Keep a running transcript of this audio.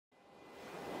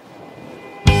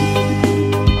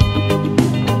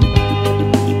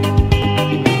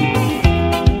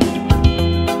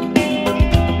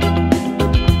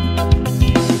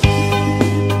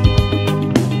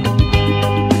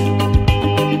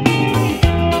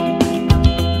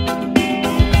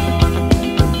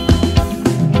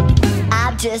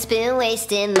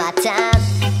wasting my time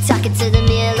talking to the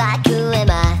mirror like who am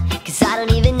I? Cause I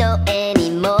don't even know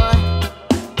anymore.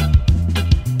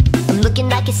 I'm looking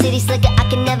like a city slicker, I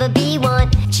can never be one.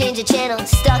 Change the channel,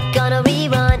 stuck on a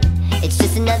rerun. It's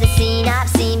just another scene I've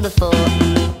seen before.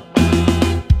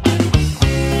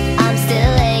 I'm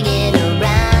still hanging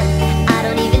around, I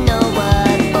don't even know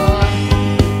what for.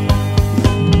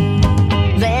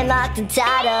 Landlocked and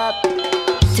tied up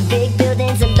to big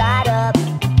buildings and light up.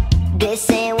 This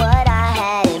ain't what I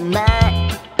had in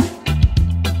mind.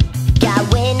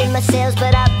 Got wind in my sails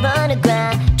but I run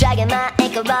aground, dragging my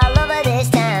anchor all over this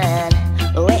town,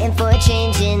 waiting for a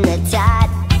change in the tide.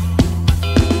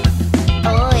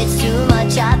 Oh, it's too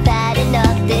much, I've had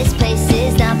enough. This place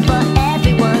is not for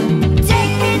everyone.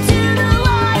 Take me to the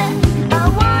water, I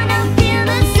wanna feel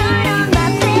the sun on my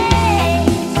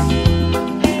face.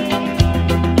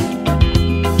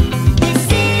 This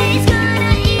city's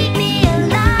gonna eat me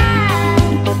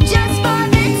alive, just for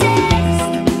the taste,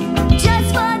 just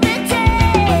for the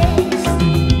taste.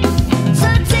 So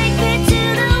take me to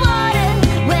the water,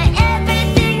 where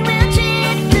everything will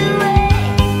drift away.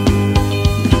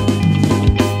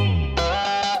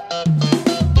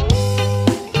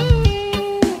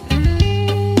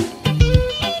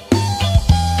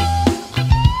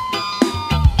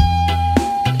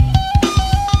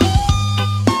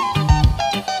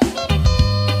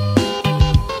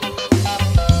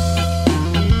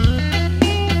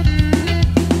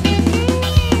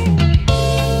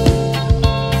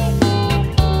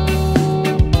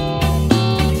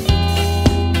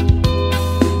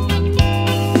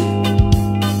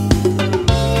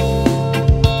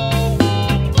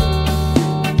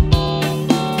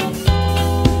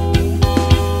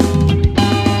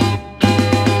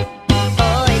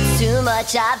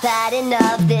 I've had